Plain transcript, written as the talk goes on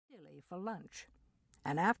Piccadilly for lunch,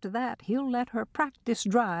 and after that he'll let her practice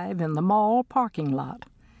drive in the mall parking lot.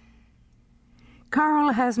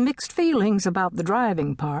 Carl has mixed feelings about the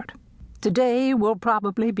driving part. Today will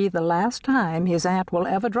probably be the last time his aunt will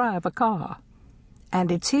ever drive a car,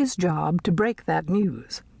 and it's his job to break that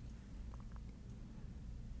news.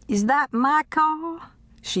 "Is that my car?"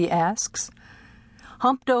 she asks.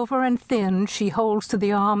 Humped over and thin, she holds to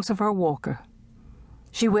the arms of her walker.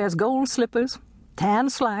 She wears gold slippers, tan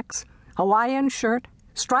slacks, Hawaiian shirt,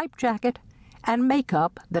 striped jacket, and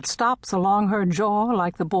makeup that stops along her jaw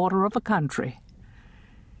like the border of a country.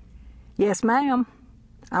 "Yes, ma'am.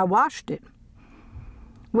 I washed it."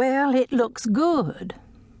 "Well, it looks good."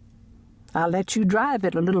 "I'll let you drive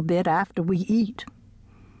it a little bit after we eat."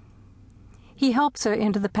 He helps her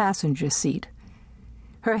into the passenger seat.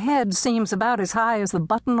 Her head seems about as high as the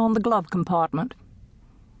button on the glove compartment.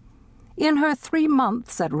 In her 3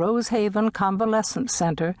 months at Rosehaven Convalescent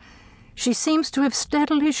Center, she seems to have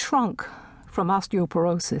steadily shrunk from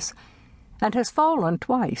osteoporosis and has fallen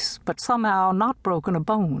twice, but somehow not broken a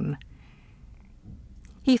bone.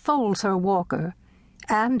 He folds her walker,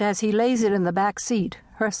 and as he lays it in the back seat,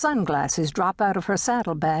 her sunglasses drop out of her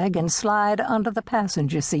saddlebag and slide under the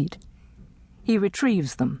passenger seat. He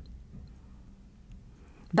retrieves them.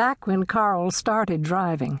 Back when Carl started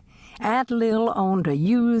driving, Aunt Lil owned a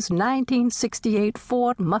used 1968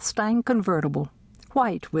 Ford Mustang convertible,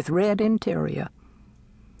 white with red interior.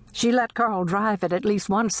 She let Carl drive it at least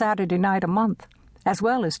one Saturday night a month, as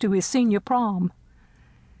well as to his senior prom.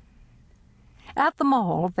 At the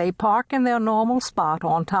mall, they park in their normal spot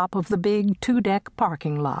on top of the big 2-deck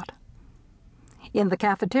parking lot. In the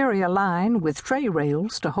cafeteria line, with tray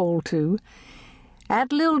rails to hold to,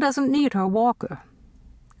 Aunt Lil doesn't need her walker.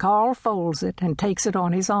 Carl folds it and takes it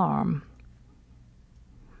on his arm.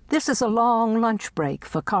 This is a long lunch break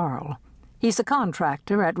for Carl. He's a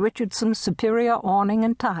contractor at Richardson's Superior Awning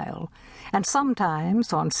and Tile, and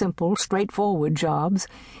sometimes, on simple, straightforward jobs,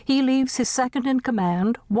 he leaves his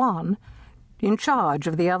second-in-command, Juan, in charge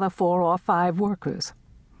of the other 4 or 5 workers.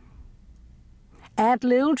 Aunt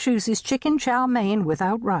Lil chooses chicken chow mein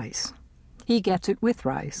without rice. He gets it with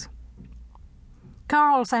rice.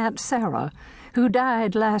 Carl's Aunt Sarah, who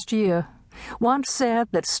died last year, once said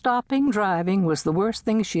that stopping driving was the worst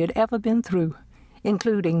thing she had ever been through,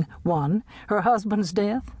 including 1, her husband's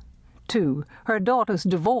death, 2, her daughter's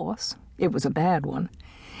divorce, it was a bad one,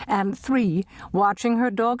 and 3, watching her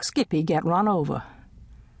dog Skippy get run over.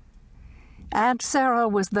 Aunt Sarah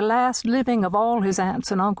was the last living of all his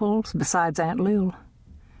aunts and uncles, besides Aunt Lil.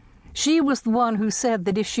 She was the one who said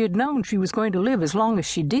that if she had known she was going to live as long as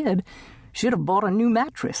she did, she'd have bought a new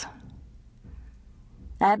mattress.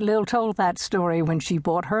 Aunt Lil told that story when she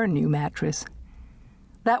bought her new mattress.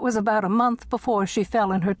 That was about a month before she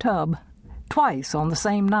fell in her tub, twice on the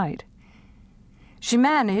same night. She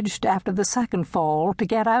managed, after the second fall, to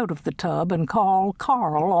get out of the tub and call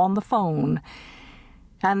Carl on the phone.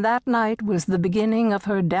 And that night was the beginning of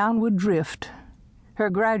her downward drift,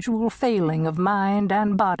 her gradual failing of mind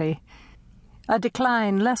and body, a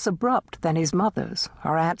decline less abrupt than his mother's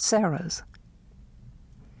or Aunt Sarah's.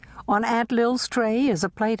 On Aunt Lil's tray is a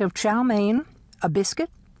plate of chow mein, a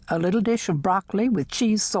biscuit, a little dish of broccoli with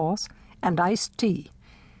cheese sauce, and iced tea.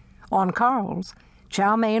 On Carl's,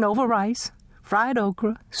 chow mein over rice, fried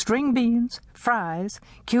okra, string beans, fries,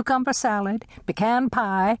 cucumber salad, pecan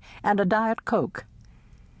pie, and a Diet Coke.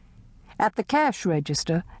 At the cash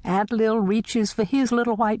register, Aunt Lil reaches for his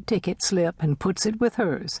little white ticket slip and puts it with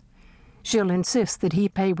hers. She'll insist that he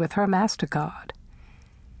pay with her MasterCard.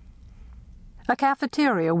 A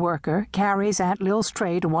cafeteria worker carries Aunt Lil's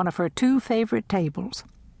tray to one of her 2 favorite tables.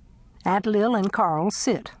 Aunt Lil and Carl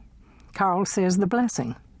sit. Carl says the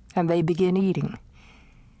blessing, and they begin eating.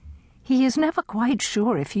 He is never quite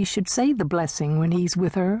sure if he should say the blessing when he's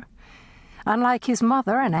with her. Unlike his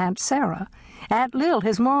mother and Aunt Sarah, Aunt Lil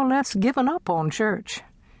has more or less given up on church.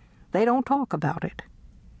 They don't talk about it.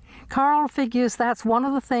 Carl figures that's one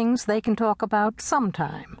of the things they can talk about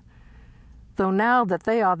sometime. Though now that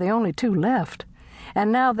they are the only 2 left,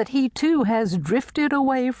 and now that he too has drifted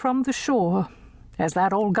away from the shore, as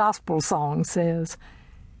that old gospel song says.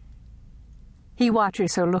 He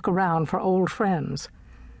watches her look around for old friends.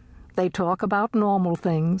 They talk about normal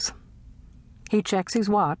things. He checks his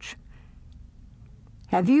watch.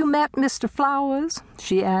 "Have you met Mr. Flowers?"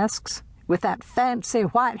 she asks, "with that fancy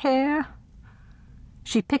white hair?"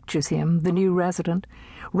 She pictures him, the new resident,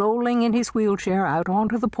 rolling in his wheelchair out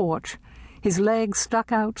onto the porch, his legs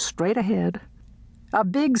stuck out straight ahead, a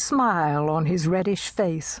big smile on his reddish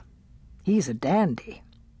face. He's a dandy.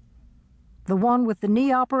 "The one with the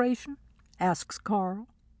knee operation?" asks Carl.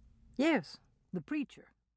 "Yes, the preacher."